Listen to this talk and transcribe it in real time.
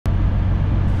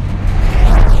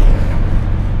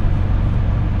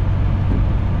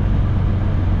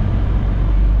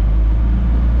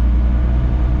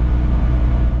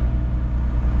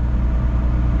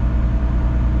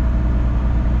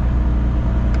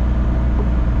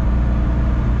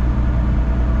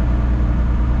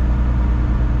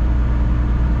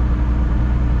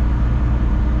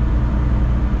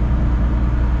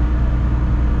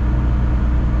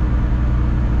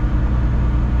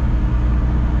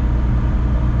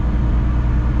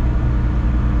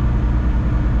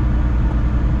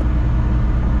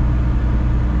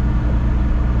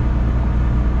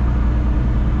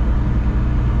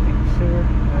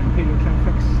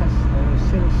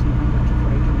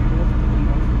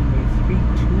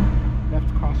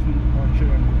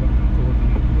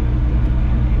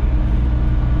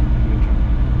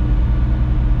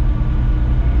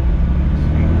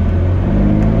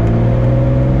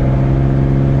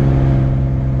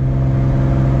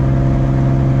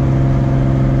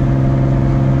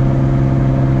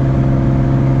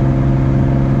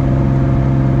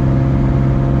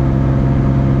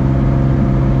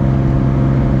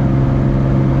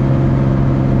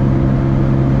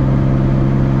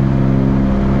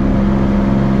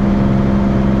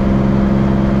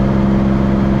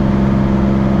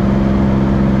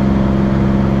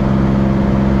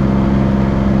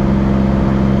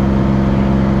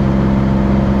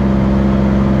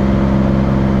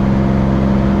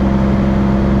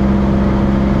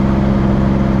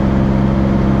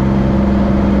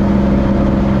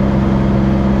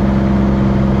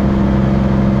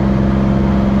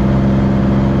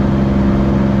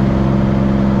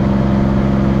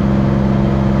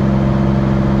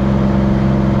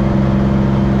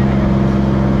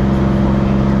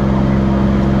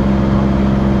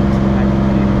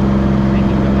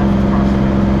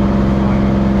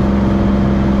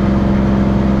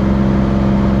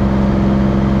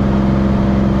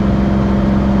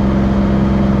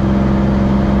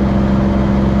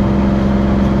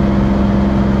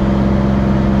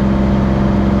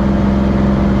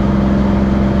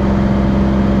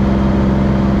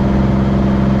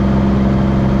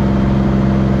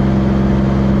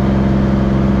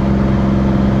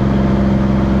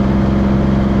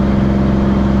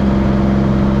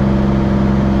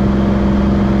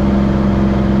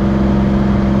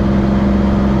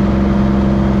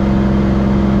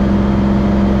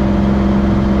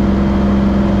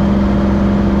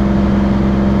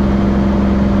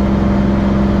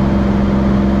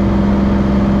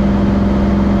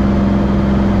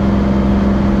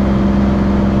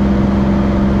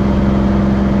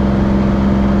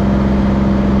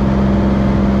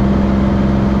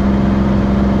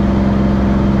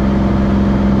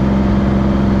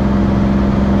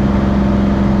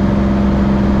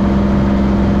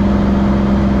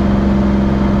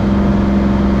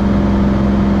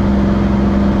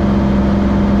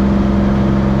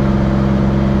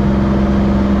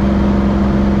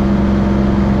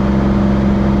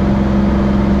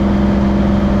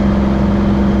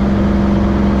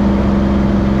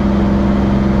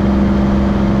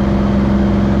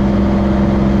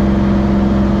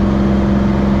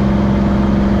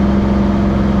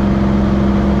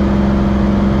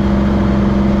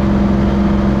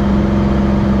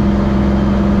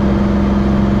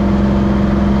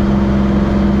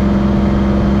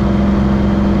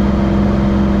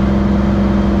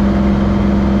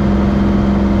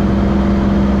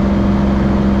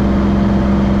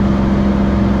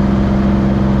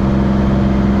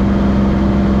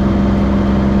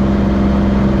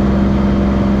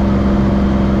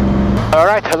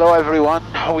hello everyone.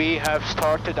 We have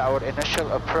started our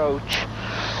initial approach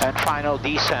and final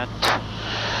descent.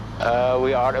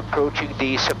 We are approaching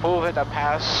the Sepulveda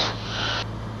Pass,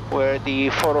 where the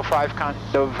 405 kind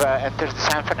of enters the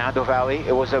San Fernando Valley.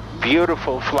 It was a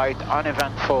beautiful flight,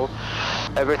 uneventful.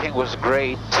 Everything was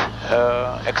great,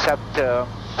 except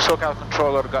SoCal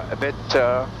controller got a bit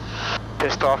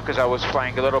pissed off because I was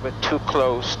flying a little bit too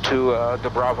close to the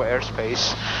Bravo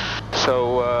airspace.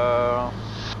 So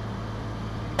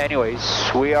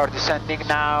anyways, we are descending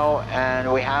now,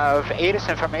 and we have ATIS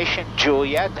information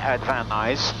Juliet at Van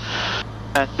Nuys.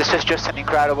 And this is just an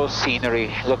incredible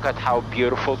scenery. Look at how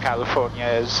beautiful California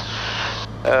is.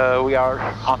 We are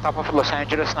on top of Los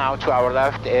Angeles now. To our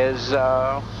left is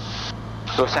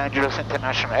Los Angeles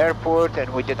International Airport,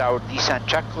 and we did our descent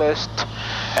checklist.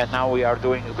 And now we are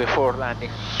doing before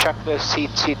landing checklist.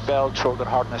 Seat belt, shoulder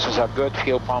harnesses are good.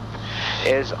 Fuel pump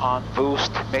is on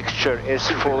boost. Mixture is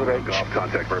full rich.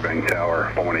 Contact Burbank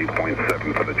Tower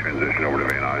 118.7 for the transition over to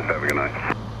Van Nuys. Have a good night.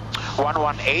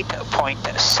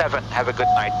 118.7. Have a good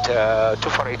night.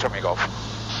 248 Romeo Golf.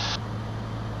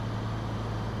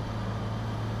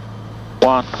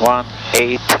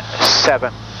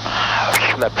 1187.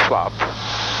 Flip flop.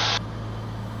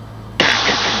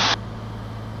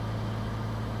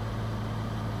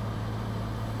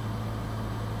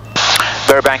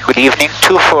 Burbank, good evening.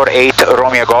 248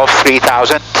 Romeo Golf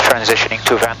 3000. Transitioning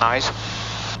to Van Nuys.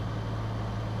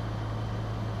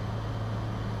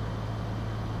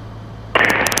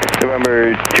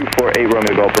 November 248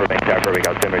 Romeo Golf Burbank Tower, Burbank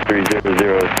altimeter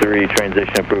 3003,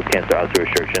 transition approved, cancel altitude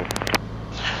restriction.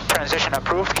 Transition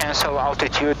approved, cancel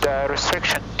altitude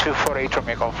restriction, 248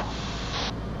 Romeo Golf.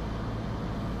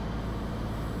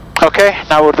 Okay,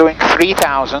 now we're doing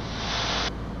 3000.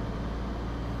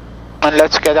 And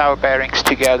let's get our bearings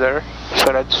together.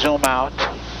 So let's zoom out.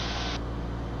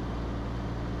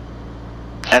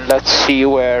 And let's see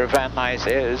where Van Nuys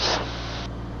is.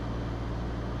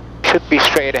 Should be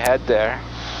straight ahead there.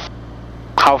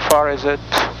 How far is it?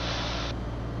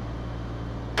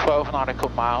 12 nautical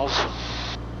miles.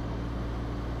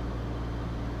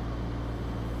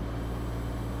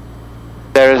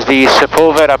 There's the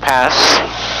Sepulveda Pass.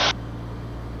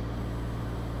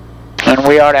 And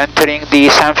we are entering the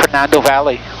San Fernando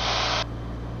Valley.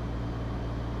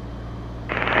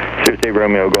 Cirrus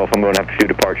Romeo Golf, I'm going to have a few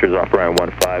departures off runway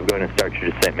 15. Go ahead and start your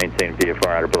descent, maintain VFR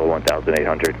out of below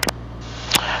 1,800.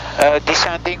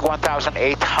 Descending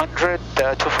 1,800,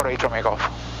 248 Romeo Golf.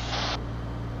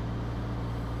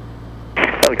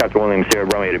 Helicopter Williams here,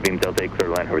 runway to beam Delta 8, clear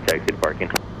to land, over taxi to parking.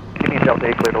 Beam Delta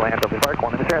 8, clear to land, Delta Park,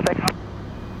 1 in the Sierra, thanks.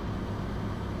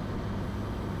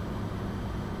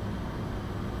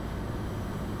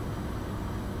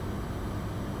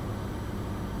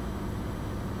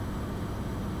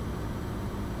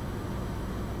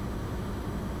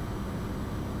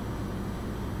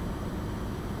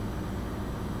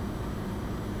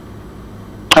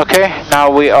 Okay,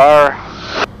 now we are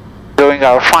doing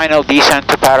our final descent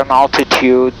to parent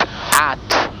altitude at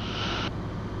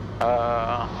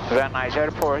Van Nuys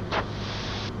Airport.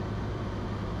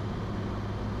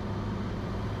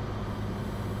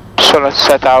 So let's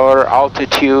set our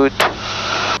altitude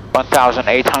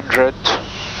 1,800.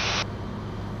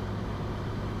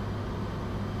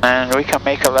 And we can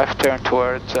make a left turn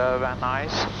towards Van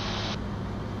Nuys.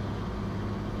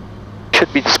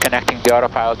 Should be disconnecting the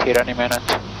autopilot here any minute.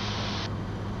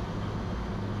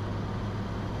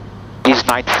 These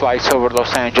night flights over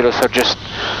Los Angeles are just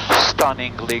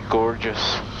stunningly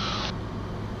gorgeous.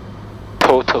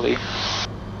 Totally.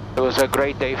 It was a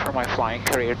great day for my flying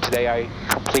career today. I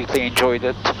completely enjoyed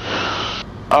it.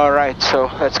 Alright, so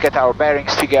let's get our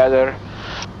bearings together.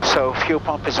 So fuel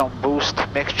pump is on boost,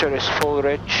 mixture is full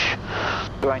rich.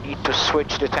 Do I need to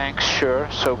switch the tanks? Sure.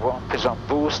 So pump is on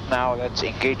boost. Now let's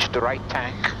engage the right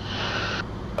tank.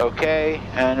 Okay,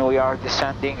 and we are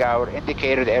descending. Our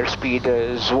indicated airspeed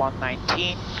is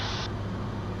 119.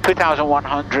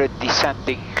 2,100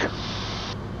 descending.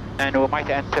 And we might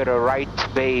enter a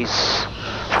right base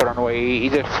for runway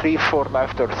either 34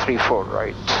 left or 34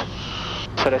 right.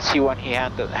 So let's see when he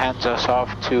hands us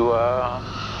off to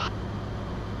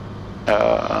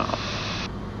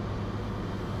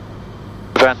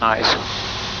Van Nuys.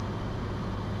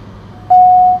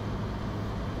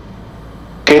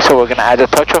 Okay, so we're gonna add a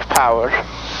touch of power,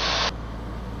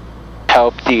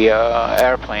 help the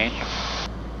airplane.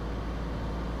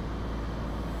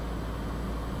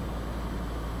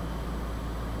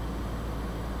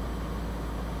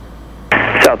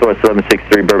 Southwest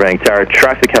 1163 Burbank Tower,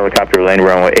 traffic helicopter landing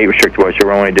runway 8 restricted west,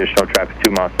 runway additional traffic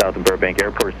 2 miles south of Burbank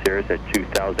Airport, Cirrus at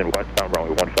 2000 westbound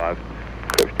runway 15, clear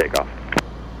for takeoff.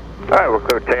 Alright, we'll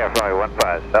clear takeoff runway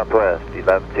 15, southwest,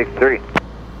 1163.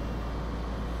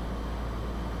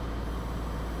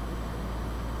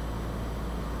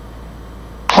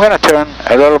 I'm gonna turn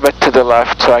a little bit to the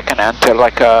left so I can enter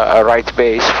like a right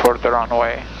base for the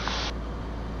runway.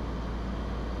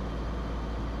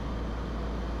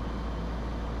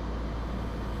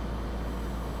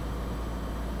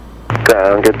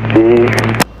 Sound good to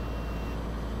see.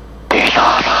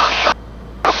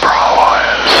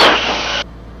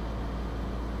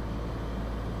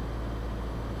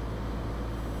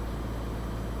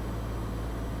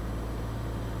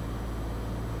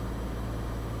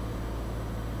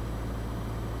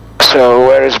 So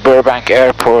where is Burbank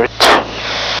Airport?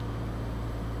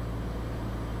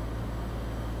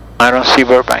 I don't see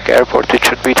Burbank Airport, it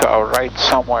should be to our right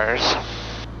somewheres.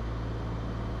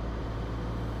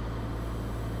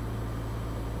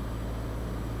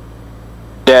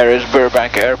 There is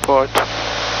Burbank Airport.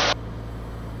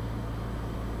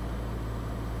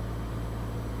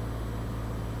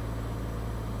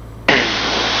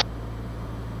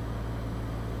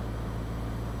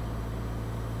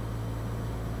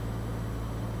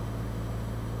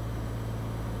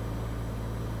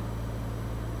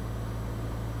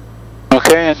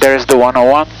 Okay, and there's the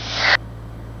 101.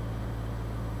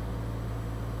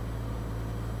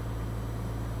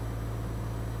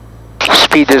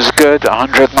 Speed is good,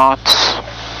 100 knots,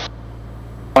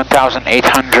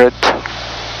 1,800.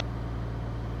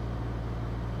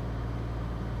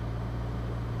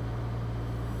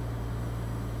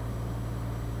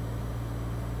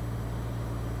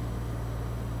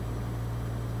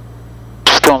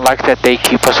 Just don't like that they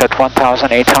keep us at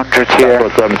 1,800 here.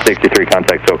 Southwest 1163,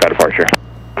 contact SoCal departure.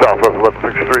 Southwest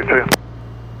 1163 too.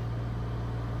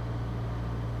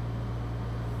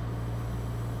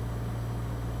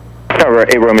 Tower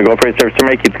 8 Romeo Golf Race Service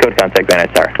Terminate, keep the code, contact Van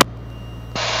Nuys Tower.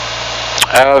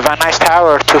 Van Nuys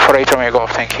Tower, 248 Romeo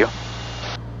Golf, thank you.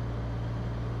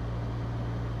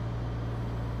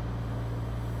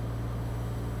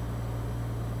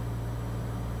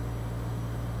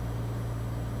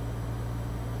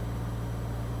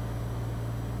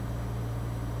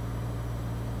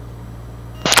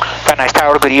 Van Nuys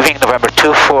Tower, good evening, November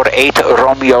 248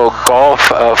 Romeo Golf,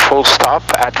 full stop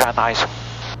at Van Nuys.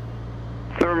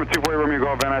 November 248 Romeo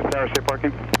Golf, Van Nuys Tower, safe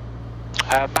parking.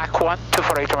 Mach 1,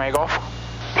 248 Romeo Golf.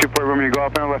 248 Romeo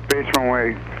Golf, enter left base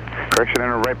runway, correction,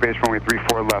 enter right base runway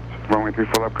 34 left. Runway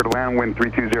 34 left, clear to land, wind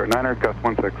 3209er, gust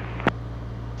 16.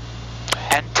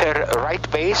 Enter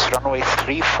right base, runway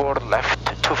 34 left,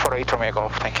 248 Romeo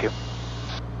Golf, thank you.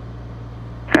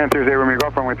 And Thursday Romeo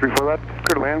Golf, runway 34 left,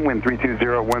 clear to land, wind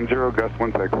 32010, gust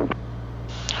 16.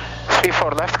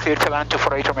 34 left, clear to land,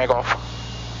 248 Romeo Golf.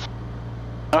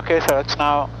 Okay, so let's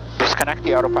now disconnect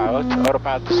the autopilot.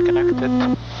 Autopilot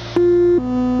disconnected.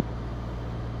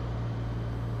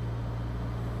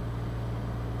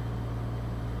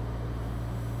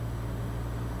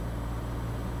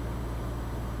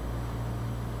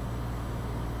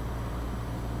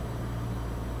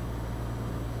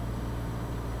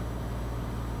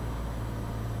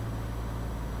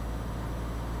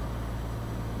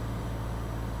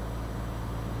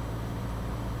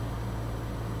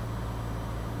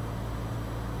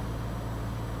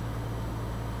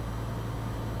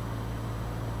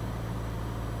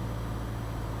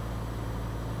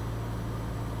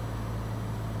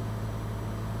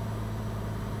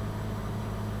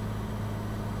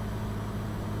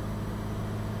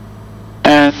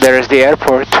 And there is the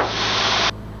airport.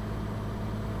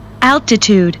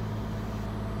 Altitude.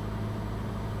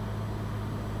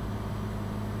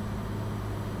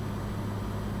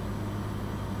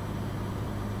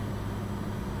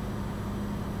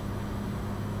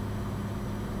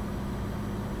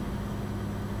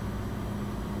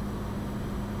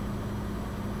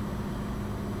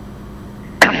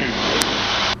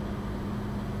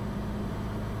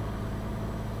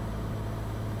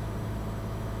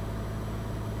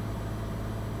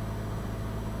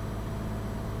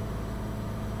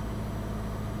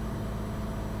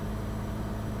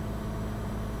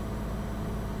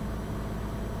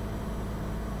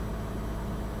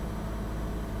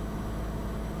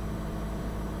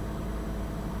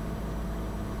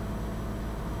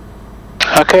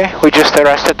 Okay, we just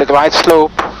arrested the glide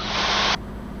slope.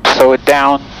 Slow it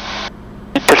down.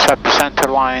 Intercept the center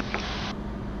line.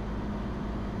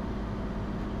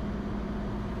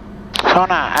 So I'm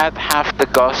gonna add half the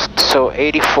gust, so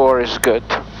 84 is good.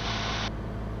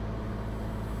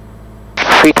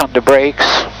 Feet on the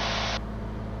brakes.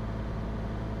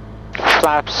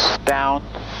 Flaps down.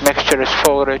 Mixture is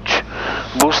full rich.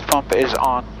 Boost pump is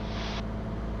on.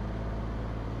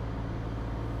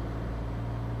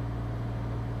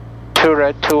 2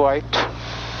 red, 2 white.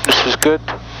 This is good.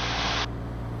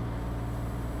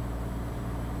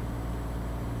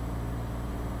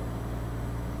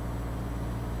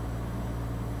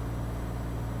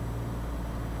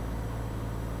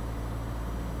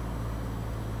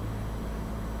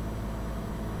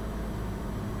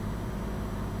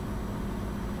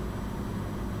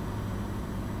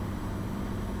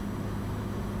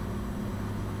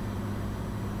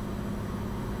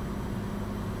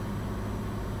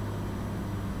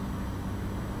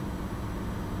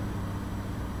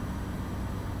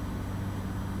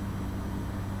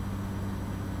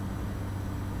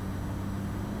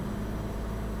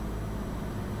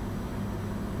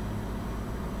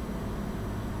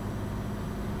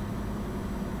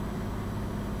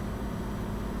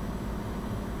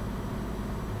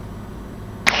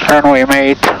 Runway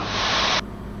mate.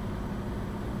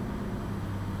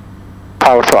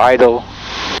 Power to idle.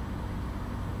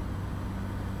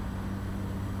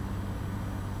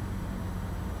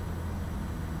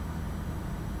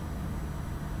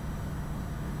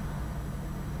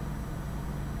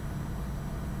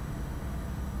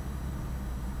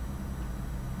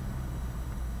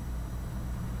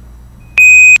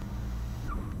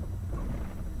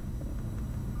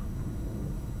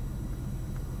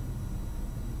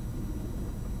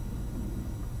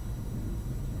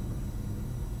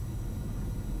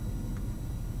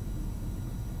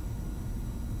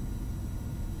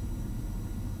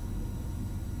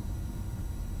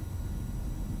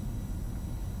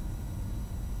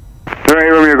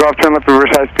 Romeo Golf, turn left reverse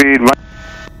high speed,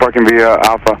 parking via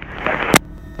Alpha.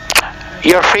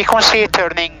 Your frequency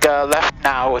turning left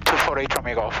now, 248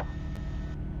 Romeo Golf.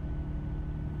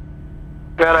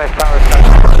 Van Nuys Tower,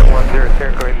 10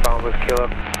 Cirrus, inbound with Kilo.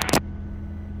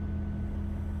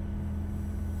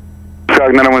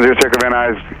 Skyhawk 910 Circle, Van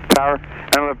Nuys Tower,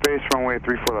 and left base, runway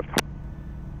 34 left.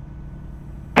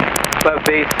 Left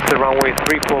base to runway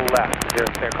 34 left, 0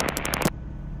 Circle.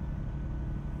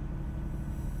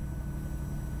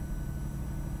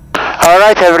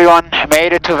 Alright everyone,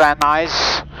 made it to Van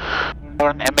Nuys.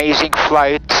 An amazing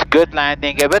flight, good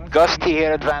landing, a bit gusty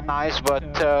here at Van Nuys, but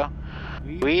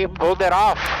we pulled it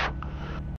off.